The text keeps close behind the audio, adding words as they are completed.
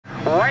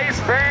Race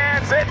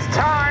fans, it's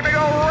time to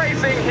go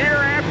racing here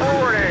at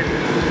Brewerton.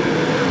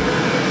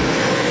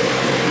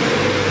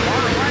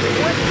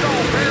 Whitco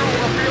barrels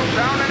the field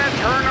down into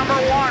turn number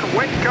 1.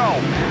 Whitco,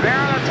 there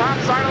on the top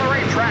side of the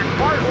racetrack.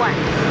 Bartlett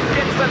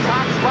gets the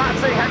top spots.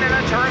 They head into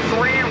turn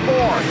 3 and 4.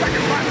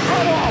 Second spot,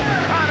 Trouble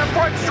on the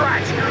front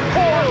stretch. 4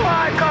 or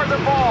 5 cars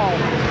involved.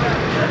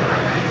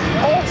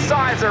 Old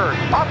Sizer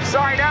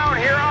upside down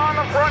here on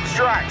the front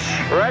stretch.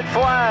 Red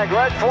flag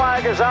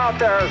is out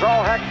there as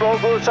all heck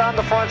broke loose on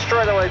the front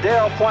straightaway.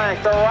 Dale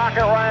Plank, the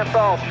Rocket, Ryan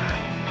Phelps.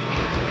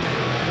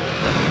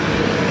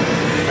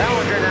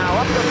 Bellinger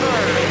now up to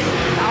third.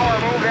 Power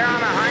move there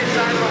on the high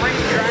side of the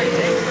racetrack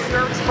takes the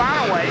third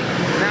spot away.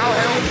 Now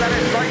he'll set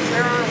his sights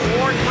there on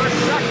Ward for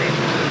second.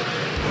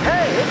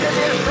 Hey, it could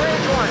be a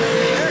strange one.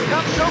 Here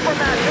comes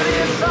Superman to the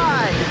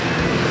inside.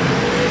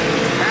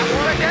 That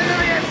one again to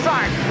the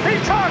inside. He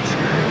touched.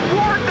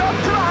 Ward up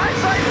to the high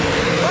side.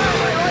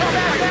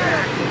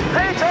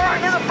 Haytor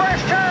in the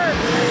first turn.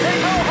 They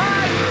go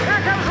high.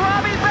 Here comes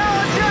Robbie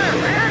Bellinger.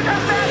 Here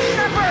comes that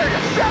Shepherd.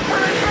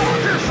 Shepherd and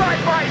Bellinger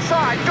side by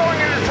side going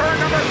into turn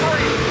number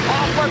 3.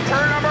 Off of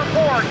turn number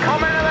 4.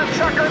 Coming to the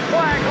checkered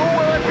flag. Who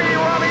will it be?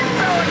 Robbie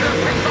Bellinger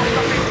picks up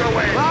the feature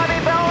win. Robbie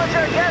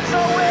Bellinger gets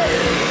the win.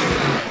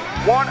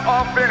 What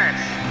a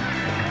finish.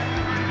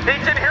 He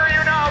can hear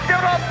you now. Give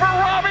it up for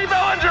Robbie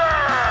Bellinger.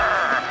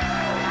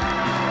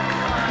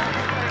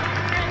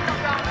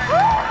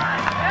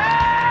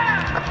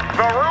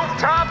 The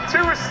rooftop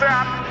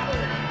two-step.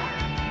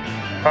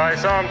 I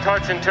saw him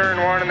touch in turn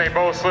 1 and they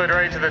both slid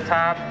right to the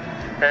top.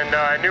 And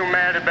I knew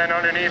Matt had been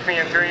underneath me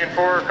in 3 and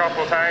 4 a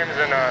couple times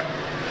and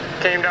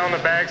came down the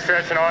back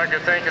stretch, and all I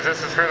could think is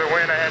this is for the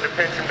win. I had to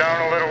pinch him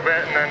down a little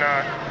bit and then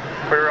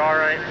we were all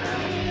right.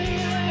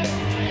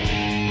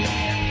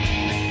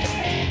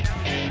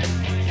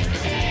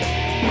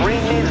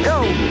 Green means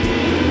go.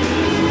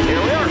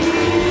 Here we are.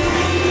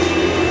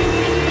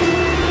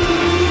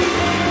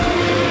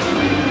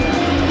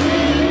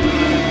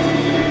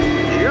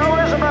 Joe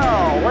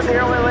Isabel with the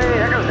early lead.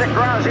 Here comes Nick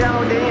Graziano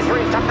with the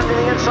E3 tucked into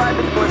the inside,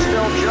 but it's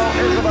still Joe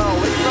Isabel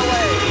leading the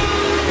way.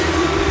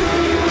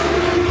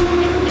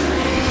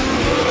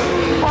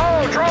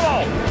 Oh,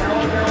 trouble!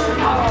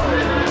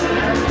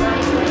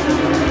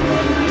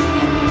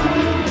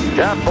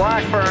 Jeff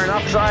Blackburn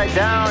upside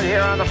down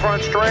here on the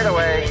front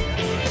straightaway.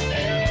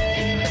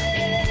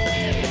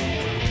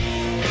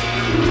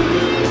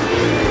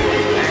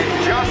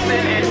 And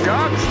Justin and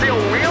Doug still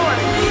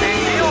wheeling and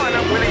dealing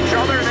with each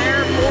other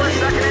there for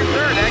second and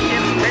third. That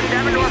gives Tim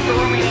Devendorf the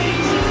room he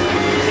needs.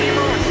 He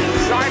moves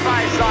side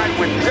by side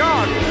with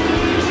Doug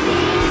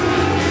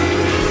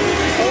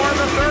for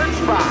the third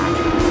spot.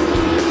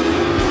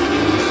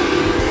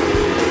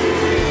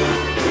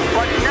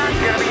 But not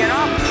going to be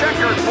enough.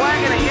 Checkered flag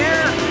in the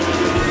air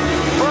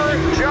for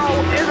Joe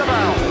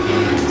Isabel.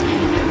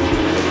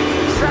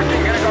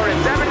 Second going to go to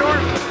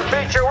Devendorf.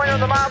 Feature winner of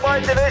the Mob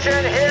Light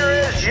Division, here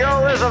is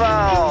Joe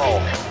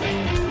Isabel.